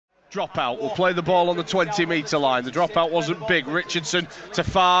Dropout will play the ball on the 20-metre line. The dropout wasn't big. Richardson to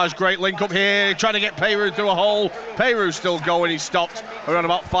Farge, great link up here, trying to get Peyroux through a hole. Peyroux still going, he stopped around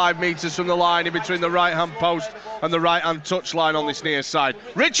about 5 metres from the line in between the right-hand post and the right-hand touch line on this near side.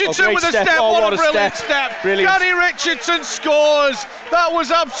 Richardson with a step, what a brilliant step. Danny Richardson scores. That was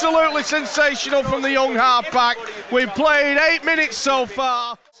absolutely sensational from the young halfback. We've played 8 minutes so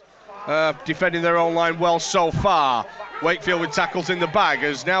far. Defending their own line well so far. Wakefield with tackles in the bag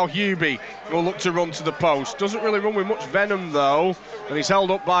as now Hubie will look to run to the post. Doesn't really run with much venom though, and he's held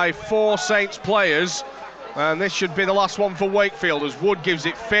up by 4 Saints players. And this should be the last one for Wakefield as Wood gives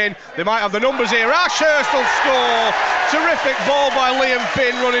it Finn. They might have the numbers here. Ashurst will score. Terrific ball by Liam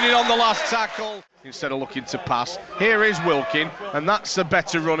Finn running in on the last tackle. Instead of looking to pass, here is Wilkin, and that's the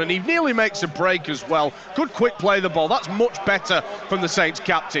better run, and he nearly makes a break as well. Good quick play the ball, that's much better from the Saints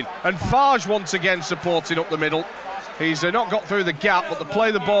captain. And Farge once again supporting up the middle. He's not got through the gap, but the play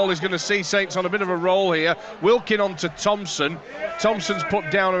the ball is going to see Saints on a bit of a roll here. Wilkin on to Thompson. Thompson's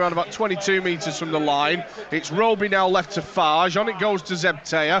put down around about 22 metres from the line. It's Roby now left to Farge. On it goes to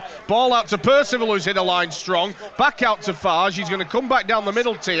Zebtea. Ball out to Percival, who's hit a line strong. Back out to Farge. He's going to come back down the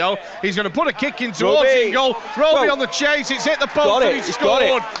middle, Tio. He's going to put a kick in towards it and goal. Roby on the chase. It's hit the post and he's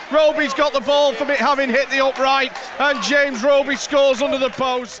scored. Roby's got the ball from it having hit the upright. And James Roby scores under the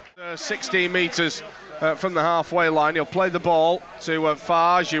post. 16 metres. From the halfway line, he'll play the ball to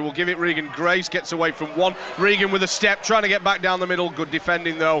Farge, who will give it Regan Grace, gets away from one. Regan with a step, trying to get back down the middle, good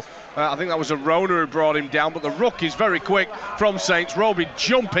defending though. I think that was a Rona who brought him down, but the ruck is very quick from Saints. Roby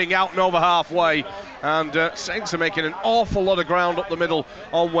jumping out and over halfway, and Saints are making an awful lot of ground up the middle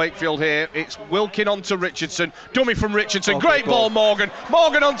on Wakefield here. It's Wilkin on to Richardson, dummy from Richardson, great ball Morgan.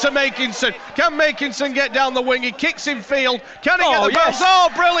 Morgan on to Makinson, can Makinson get down the wing? He kicks in field, can he get the bounce? Oh,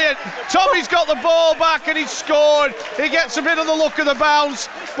 brilliant! Tommy's got the ball back and he's scored. He gets a bit of the look of the bounce,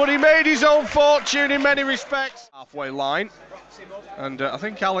 but he made his own fortune in many respects. Halfway line. And I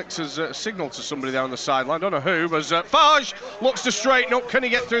think Alex has signalled to somebody there on the sideline, don't know who, but Farge looks to straighten up. Can he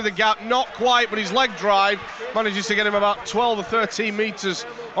get through the gap? Not quite, but his leg drive manages to get him about 12 or 13 metres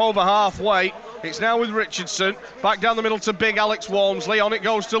over halfway. It's now with Richardson, back down the middle to big Alex Walmsley. On it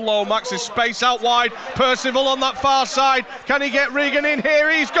goes to Lomax, there's space out wide. Percival on that far side. Can he get Regan in here?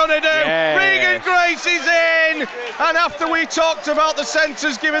 He's going to do. Yes. Regan Grace is in. And after we talked about the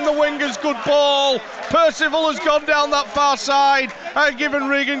centres giving the wingers good ball, Percival has gone down that far side and given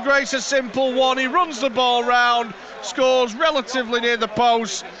Regan Grace a simple one. He runs the ball round, scores relatively near the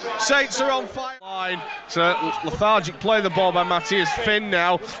post. Saints are on fire. It's a lethargic play the ball by Matthias Finn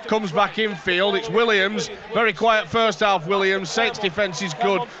now. Comes back infield. It's Williams. Very quiet first half, Williams. Saints defence is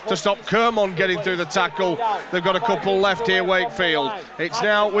good to stop Kermon getting through the tackle. They've got a couple left here, Wakefield. It's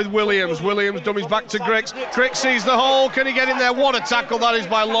now with Williams. Williams dummies back to Grix. Grix sees the hole. Can he get in there? What a tackle that is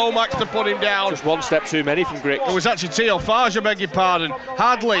by Lomax to put him down. Just one step too many from Grix. It was actually Teo Farge, I beg your pardon.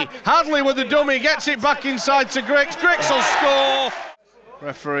 Hadley with the dummy. Gets it back inside to Grix. Grix will score.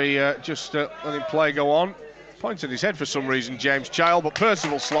 Referee just let him play go on. Pointed his head for some reason, James Child, but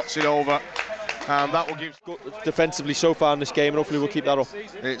Percival slots it over. And that will give good defensively so far in this game, and hopefully we'll keep that up.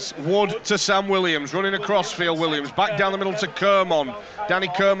 It's Wood to Sam Williams, running across field. Williams back down the middle to Kermon. Danny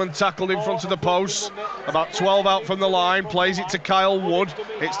Kermon tackled in front of the post, about 12 out from the line, plays it to Kyle Wood.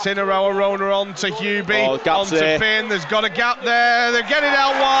 It's Tinarawa Rona on to Hubie, on to Finn. There's got a gap there, they're getting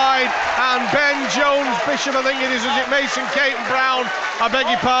out wide, and Ben Jones Bishop, I think it is it Mason Caton Brown? I beg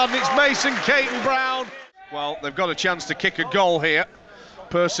your pardon, it's Mason Caton Brown. Well, they've got a chance to kick a goal here.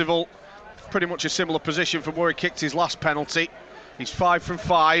 Percival, pretty much a similar position from where he kicked his last penalty. He's 5 from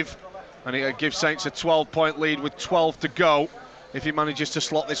 5, and it gives Saints a 12-point lead with 12 to go if he manages to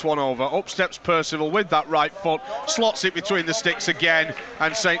slot this one over. Up steps Percival with that right foot, slots it between the sticks again,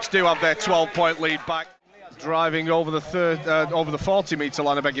 and Saints do have their 12-point lead back. Driving over the 40-metre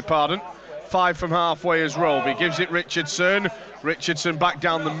line, I beg your pardon. 5 from halfway as Roby, gives it Richardson. Richardson back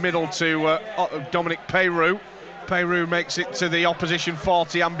down the middle to Dominic Peyroux. Peyroux makes it to the opposition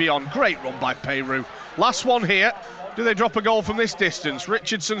 40 and beyond. Great run by Peyroux. Last one here. Do they drop a goal from this distance?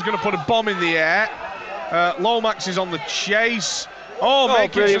 Richardson's going to put a bomb in the air. Lomax is on the chase. Oh,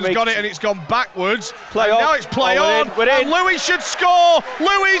 Makinson's got it and it's gone backwards. Now it's play on. We're in. And Louis should score.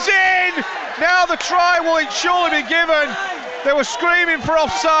 Louis in. Now the try will surely be given. They were screaming for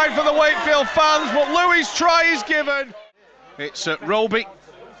offside for the Wakefield fans, but Louis' try is given. It's Roby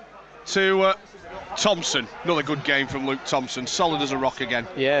to Thompson. Another good game from Luke Thompson. Solid as a rock again.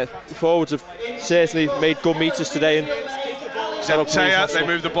 Yeah, the forwards have certainly made good meters today, and Zebteya, they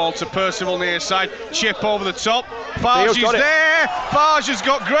move the ball to Percival near side, chip over the top. Farge is there. Farge has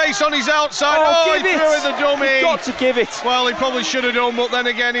got Grace on his outside. Oh, he threw it the dummy. You've got to give it. Well, he probably should have done, but then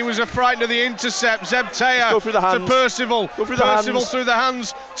again, he was frightened of the intercept. Zebteya to Percival. Percival through the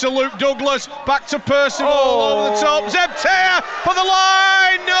hands to Luke Douglas. Back to Percival over the top. Zebteya for the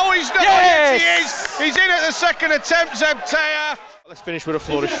line. No, he's not. Yes, he is. He's in at the second attempt, Zebteya. Let's finish with a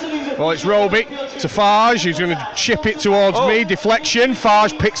flourish. Well, it's Roby to Farge, who's going to chip it towards me. Deflection.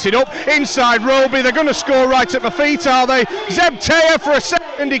 Farge picks it up. Inside Roby. They're going to score right at my feet, are they? Zebteya for a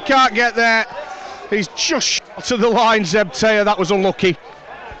second. He can't get there. He's just shot to the line, Zebteya. That was unlucky.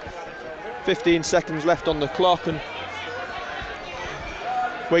 15 seconds left on the clock, and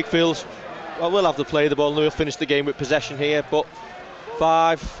Wakefield, well, we'll have the play of the ball and we'll finish the game with possession here, but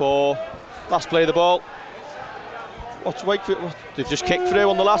 5-4, last play of the ball. What's Wakefield? They've just kicked through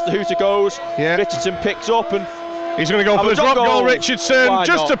on the last. The hooter goes. Yeah. Richardson picks up and he's going to go for his drop goal, Richardson,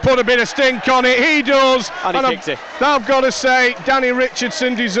 just to put a bit of stink on it. He does. And he kicks it. I've got to say, Danny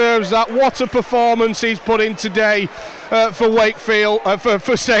Richardson deserves that. What a performance he's put in today for Wakefield,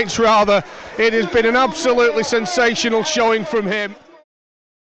 for Saints rather. It has been an absolutely sensational showing from him.